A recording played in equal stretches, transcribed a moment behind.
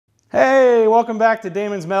welcome back to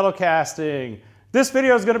Damon's Metal Casting. This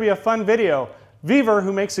video is going to be a fun video. Vevor,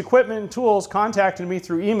 who makes equipment and tools, contacted me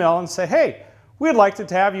through email and said, hey, we'd like to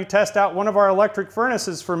have you test out one of our electric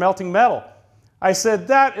furnaces for melting metal. I said,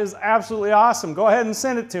 that is absolutely awesome. Go ahead and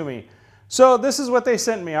send it to me. So this is what they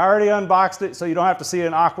sent me. I already unboxed it, so you don't have to see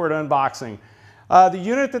an awkward unboxing. The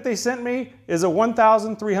unit that they sent me is a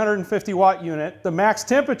 1,350 watt unit. The max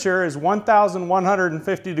temperature is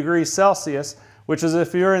 1,150 degrees Celsius, which is,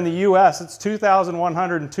 if you're in the US, it's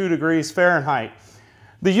 2,102 degrees Fahrenheit.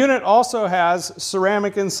 The unit also has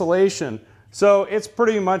ceramic insulation, so it's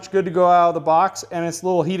pretty much good to go out of the box, and its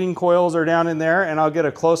little heating coils are down in there, and I'll get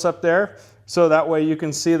a close-up there, so that way you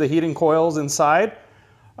can see the heating coils inside.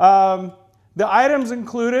 The items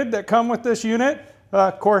included that come with this unit,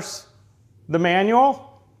 of course, the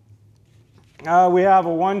manual. We have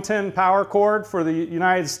a 110 power cord for the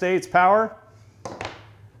United States power.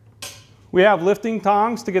 We have lifting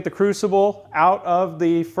tongs to get the crucible out of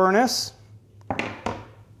the furnace.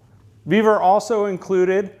 Vevor also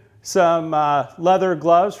included some leather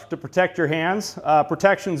gloves to protect your hands.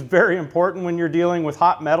 Protection is very important when you're dealing with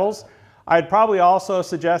hot metals. I'd probably also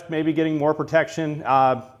suggest maybe getting more protection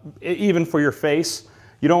even for your face.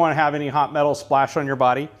 You don't want to have any hot metal splash on your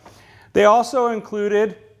body. They also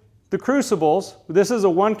included the crucibles. This is a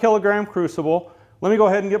 1 kilogram crucible. Let me go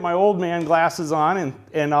ahead and get my old man glasses on,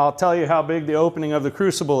 and I'll tell you how big the opening of the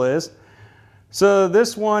crucible is. So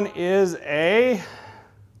this one is a,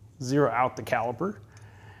 zero out the caliper.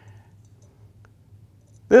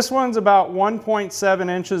 This one's about 1.7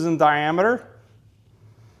 inches in diameter.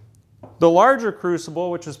 The larger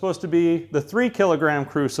crucible, which is supposed to be the 3 kilogram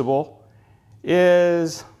crucible,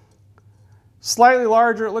 is slightly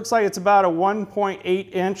larger. It looks like it's about a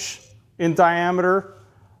 1.8 inch in diameter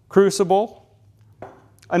crucible.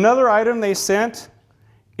 Another item they sent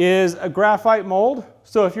is a graphite mold.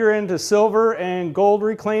 So if you're into silver and gold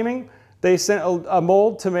reclaiming, they sent a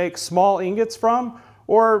mold to make small ingots from,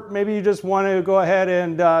 or maybe you just want to go ahead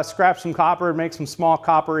and scrap some copper and make some small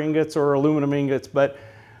copper ingots or aluminum ingots, but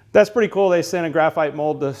that's pretty cool. They sent a graphite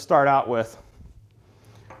mold to start out with.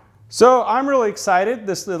 So I'm really excited.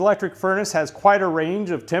 This electric furnace has quite a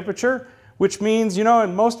range of temperature, which means, you know,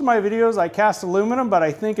 in most of my videos I cast aluminum, but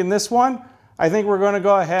I think in this one, I think we're going to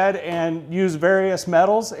go ahead and use various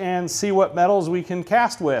metals and see what metals we can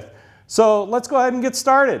cast with. So let's go ahead and get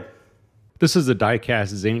started. This is a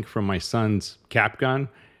die-cast zinc from my son's cap gun.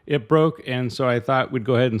 It broke, and so I thought we'd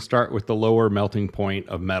go ahead and start with the lower melting point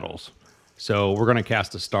of metals. So we're going to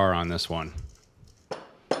cast a star on this one.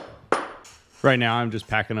 Right now I'm just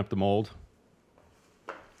packing up the mold.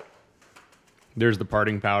 There's the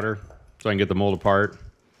parting powder, so I can get the mold apart.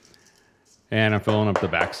 And I'm filling up the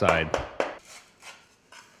backside.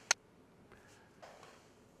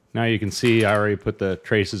 Now you can see I already put the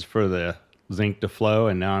traces for the zinc to flow,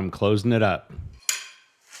 and now I'm closing it up.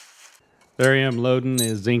 There I am loading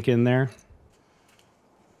the zinc in there.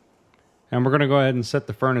 And we're going to go ahead and set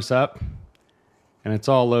the furnace up. And it's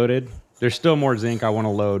all loaded. There's still more zinc I want to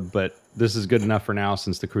load, but this is good enough for now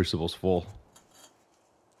since the crucible's full.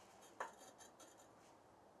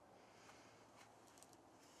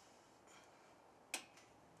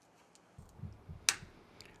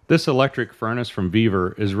 This electric furnace from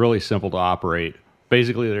Vevor is really simple to operate.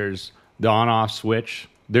 Basically, there's the on-off switch.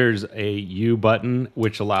 There's a U button,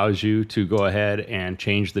 which allows you to go ahead and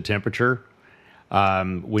change the temperature.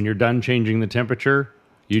 When you're done changing the temperature,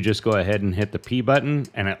 you just go ahead and hit the P button,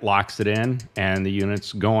 and it locks it in, and the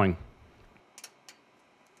unit's going.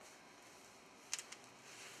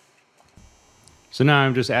 So now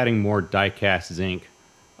I'm just adding more die-cast zinc.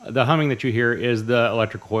 The humming that you hear is the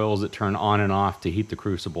electric coils that turn on and off to heat the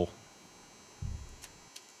crucible.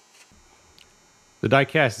 The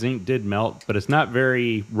die-cast zinc did melt, but it's not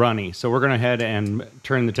very runny, so we're going to head and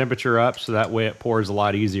turn the temperature up so that way it pours a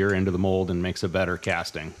lot easier into the mold and makes a better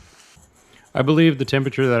casting. I believe the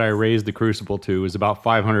temperature that I raised the crucible to is about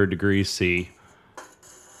 500 degrees C.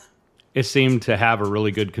 It seemed to have a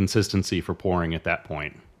really good consistency for pouring at that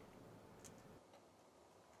point.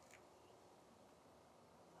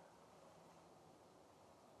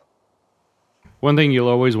 One thing you'll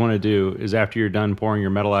always want to do is after you're done pouring your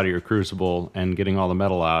metal out of your crucible and getting all the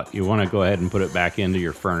metal out, you want to go ahead and put it back into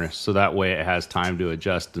your furnace so that way it has time to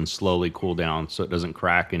adjust and slowly cool down so it doesn't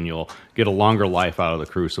crack and you'll get a longer life out of the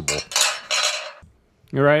crucible.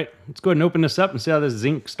 All right, let's go ahead and open this up and see how this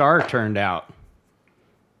zinc star turned out.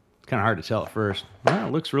 It's kind of hard to tell at first. Yeah,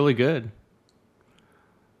 it looks really good.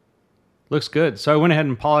 Looks good. So I went ahead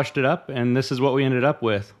and polished it up, and this is what we ended up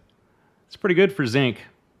with. It's pretty good for zinc.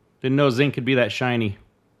 Didn't know zinc could be that shiny.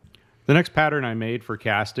 The next pattern I made for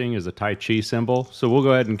casting is a Tai Chi symbol, so we'll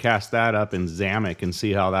go ahead and cast that up in Zamak and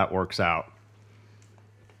see how that works out.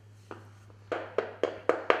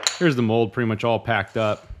 Here's the mold pretty much all packed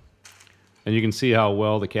up, and you can see how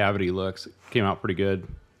well the cavity looks. It came out pretty good.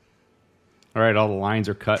 All right, all the lines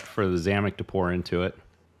are cut for the Zamak to pour into it.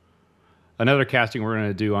 Another casting we're going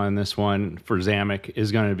to do on this one for Zamak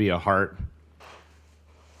is going to be a heart.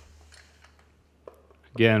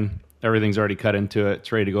 Again, everything's already cut into it.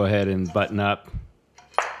 It's ready to go ahead and button up.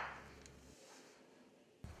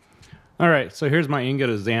 All right, so here's my ingot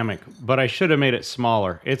of Zamak, but I should have made it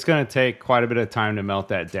smaller. It's going to take quite a bit of time to melt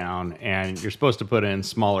that down, and you're supposed to put in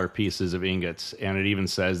smaller pieces of ingots, and it even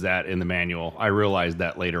says that in the manual. I realized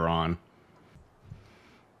that later on.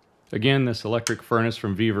 Again, this electric furnace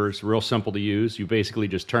from Vevor is real simple to use. You basically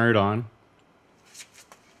just turn it on,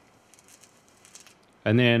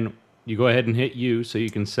 and then you go ahead and hit U so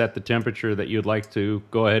you can set the temperature that you'd like to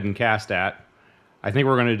go ahead and cast at. I think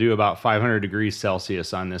we're going to do about 500 degrees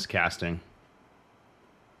Celsius on this casting.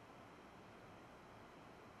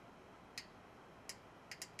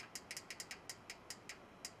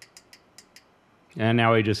 And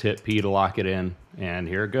now we just hit P to lock it in, and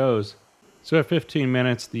here it goes. So at 15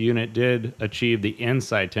 minutes, the unit did achieve the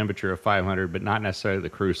inside temperature of 500, but not necessarily the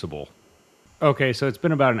crucible. Okay, so it's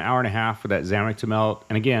been about an hour and a half for that Zamak to melt.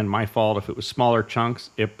 And again, my fault. If it was smaller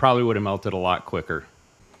chunks, it probably would have melted a lot quicker.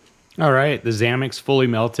 All right, the Zamak's fully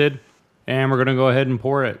melted, and we're going to go ahead and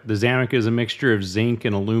pour it. The Zamak is a mixture of zinc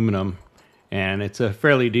and aluminum, and it's a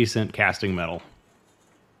fairly decent casting metal.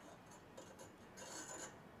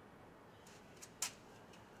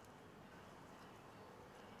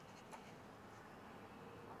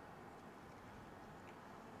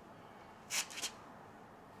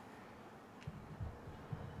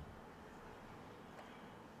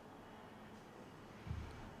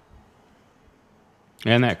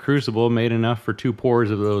 And that crucible made enough for 2 pours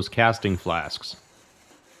of those casting flasks.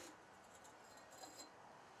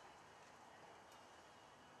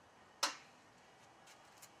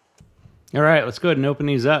 All right, let's go ahead and open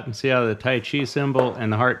these up and see how the Tai Chi symbol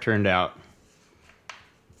and the heart turned out.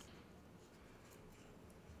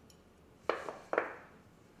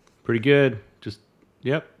 Pretty good.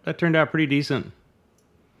 Yep, that turned out pretty decent.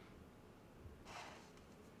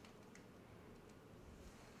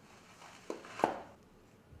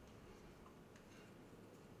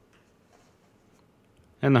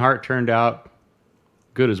 And the heart turned out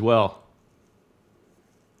good as well.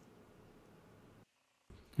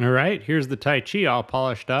 All right, here's the Tai Chi all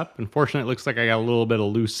polished up. Unfortunately, it looks like I got a little bit of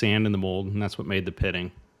loose sand in the mold, and that's what made the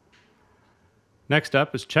pitting. Next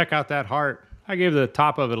up is check out that heart. I gave the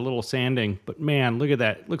top of it a little sanding, but man, look at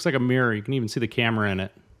that. It looks like a mirror. You can even see the camera in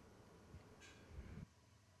it.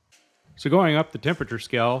 So going up the temperature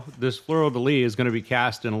scale, this fleur-de-lis is going to be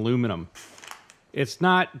cast in aluminum. It's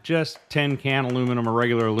not just tin can aluminum or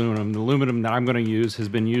regular aluminum. The aluminum that I'm going to use has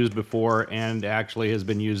been used before and actually has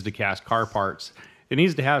been used to cast car parts. It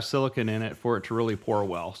needs to have silicon in it for it to really pour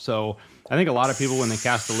well. So I think a lot of people, when they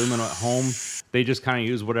cast aluminum at home, they just kind of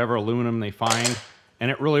use whatever aluminum they find.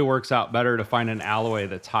 And it really works out better to find an alloy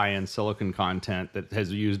that's high in silicon content that has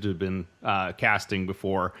been casting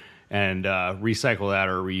before and recycle that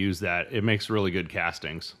or reuse that. It makes really good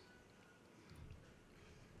castings.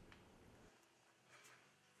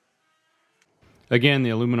 Again, the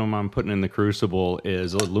aluminum I'm putting in the crucible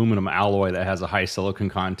is aluminum alloy that has a high silicon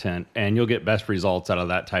content, and you'll get best results out of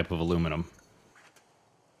that type of aluminum.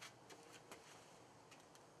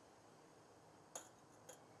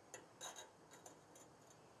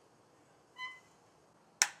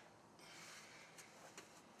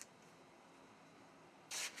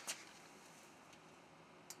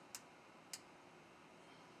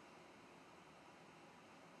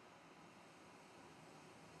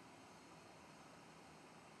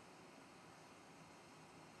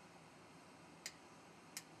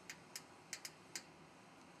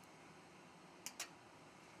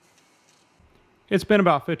 It's been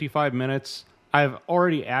about 55 minutes. I've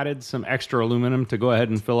already added some extra aluminum to go ahead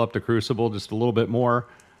and fill up the crucible just a little bit more.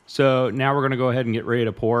 So now we're going to go ahead and get ready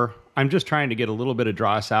to pour. I'm just trying to get a little bit of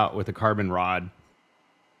dross out with a carbon rod.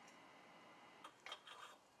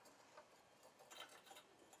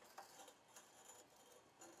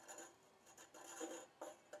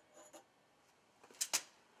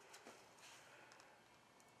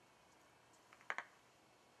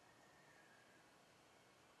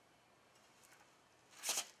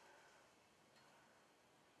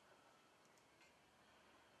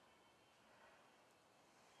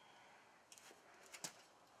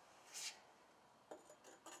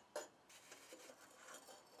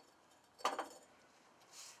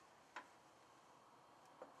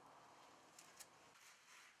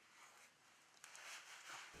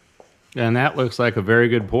 And that looks like a very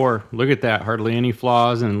good pour. Look at that, hardly any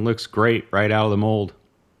flaws, and looks great right out of the mold.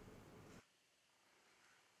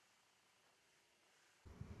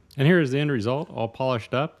 And here is the end result, all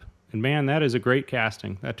polished up. And man, that is a great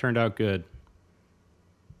casting. That turned out good.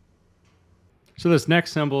 So this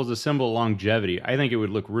next symbol is a symbol of longevity. I think it would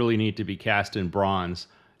look really neat to be cast in bronze.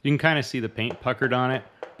 You can kind of see the paint puckered on it,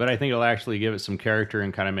 but I think it'll actually give it some character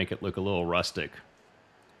and kind of make it look a little rustic.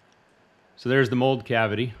 So there's the mold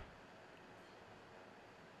cavity.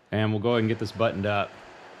 And we'll go ahead and get this buttoned up.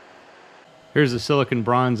 Here's the silicon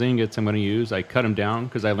bronze ingots I'm going to use. I cut them down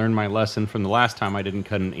because I learned my lesson from the last time I didn't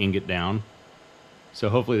cut an ingot down. So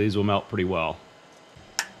hopefully these will melt pretty well.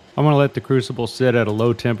 I'm going to let the crucible sit at a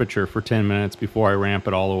low temperature for 10 minutes before I ramp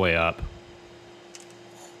it all the way up.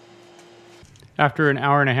 After an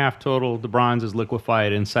hour and a half total, the bronze is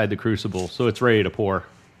liquefied inside the crucible, so it's ready to pour.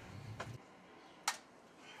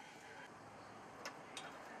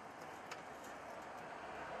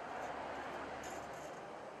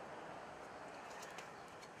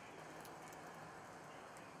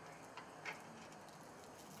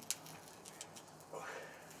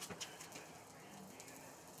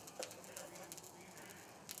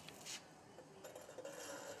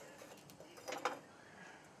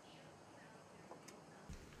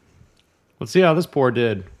 Let's see how this pour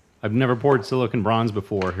did. I've never poured silicon bronze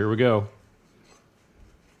before. Here we go.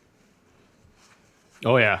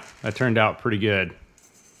 Oh yeah, that turned out pretty good.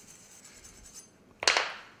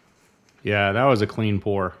 Yeah, that was a clean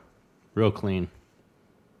pour. Real clean.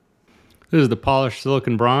 This is the polished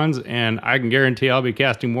silicon bronze, and I can guarantee I'll be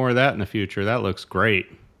casting more of that in the future. That looks great.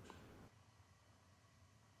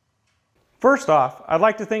 First off, I'd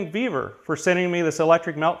like to thank Vevor for sending me this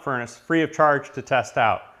electric melt furnace free of charge to test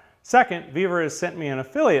out. Second, Vevor has sent me an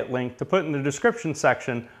affiliate link to put in the description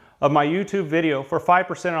section of my YouTube video for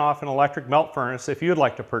 5% off an electric melt furnace if you'd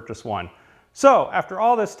like to purchase one. So, after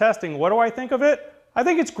all this testing, what do I think of it? I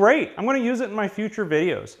think it's great. I'm going to use it in my future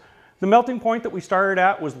videos. The melting point that we started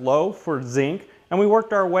at was low for zinc, and we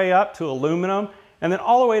worked our way up to aluminum, and then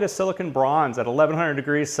all the way to silicon bronze at 1100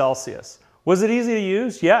 degrees Celsius. Was it easy to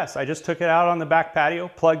use? Yes. I just took it out on the back patio,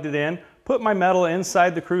 plugged it in, put my metal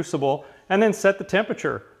inside the crucible, and then set the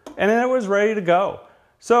temperature. And then it was ready to go.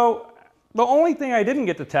 So the only thing I didn't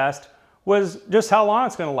get to test was just how long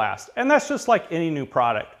it's going to last. And that's just like any new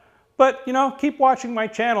product. But, you know, keep watching my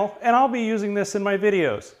channel and I'll be using this in my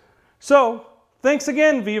videos. So thanks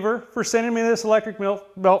again, Vevor, for sending me this electric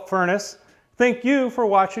melt furnace. Thank you for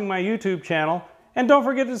watching my YouTube channel. And don't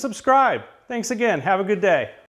forget to subscribe. Thanks again. Have a good day.